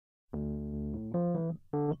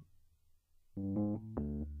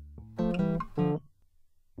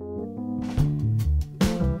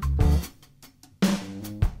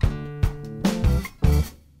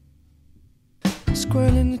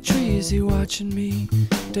he watching me?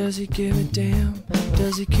 Does he give a damn?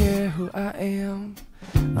 Does he care who I am?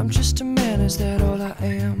 I'm just a man, is that all I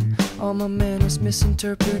am? All my manners,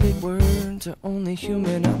 misinterpreted words are only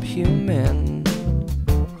human, I'm human.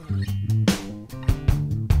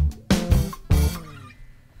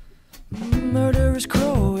 Murderous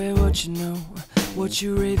crow, hey, what you know? What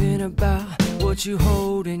you raving about? What you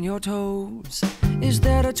hold in your toes? Is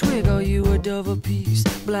that a twig? Are you a dove apiece?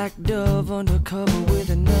 Black dove undercover with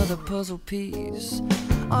another puzzle piece.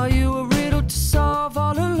 Are you a riddle to solve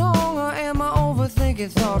all along? Or am I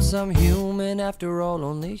overthinking thoughts? I'm human after all,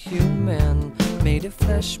 only human. Made of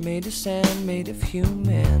flesh, made of sand, made of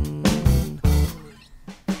human.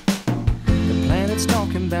 The planet's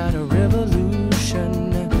talking about a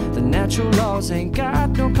revolution. The natural laws ain't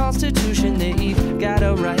got no constitution. They've got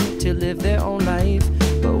a right to live their own life,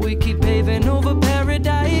 but we keep paving over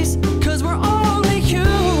paradise, 'cause we're only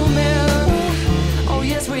human. Oh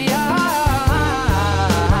yes we are,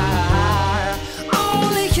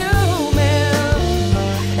 only human.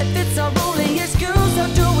 If it's our only excuse, how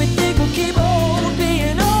do we think we'll keep holding?